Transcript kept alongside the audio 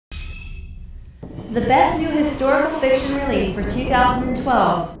the best new historical fiction release for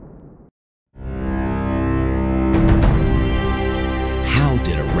 2012. How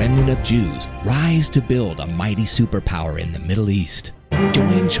did a remnant of Jews rise to build a mighty superpower in the Middle East?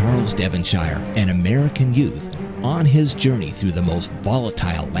 Join Charles Devonshire, an American youth, on his journey through the most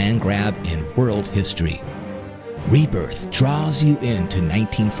volatile land grab in world history. Rebirth draws you into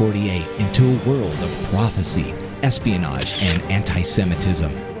 1948 into a world of prophecy, espionage, and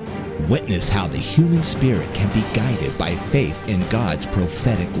anti-Semitism. Witness how the human spirit can be guided by faith in God's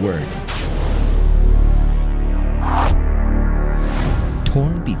prophetic word.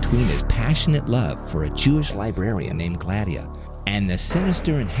 Torn between his passionate love for a Jewish librarian named Gladia and the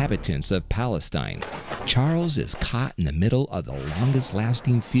sinister inhabitants of Palestine, Charles is caught in the middle of the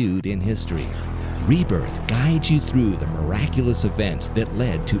longest-lasting feud in history. Rebirth guides you through the miraculous events that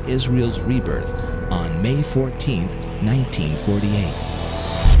led to Israel's rebirth on May 14, 1948.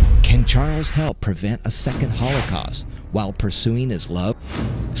 Can Charles help prevent a second Holocaust while pursuing his love?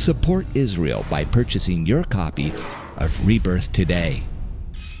 Support Israel by purchasing your copy of Rebirth today.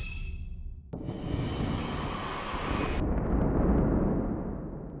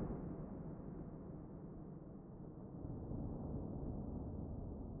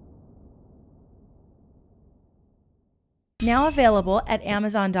 Now available at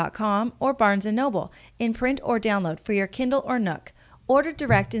Amazon.com or Barnes & Noble in print or download for your Kindle or Nook. Order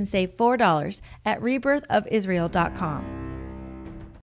direct and save $4 at rebirthofisrael.com.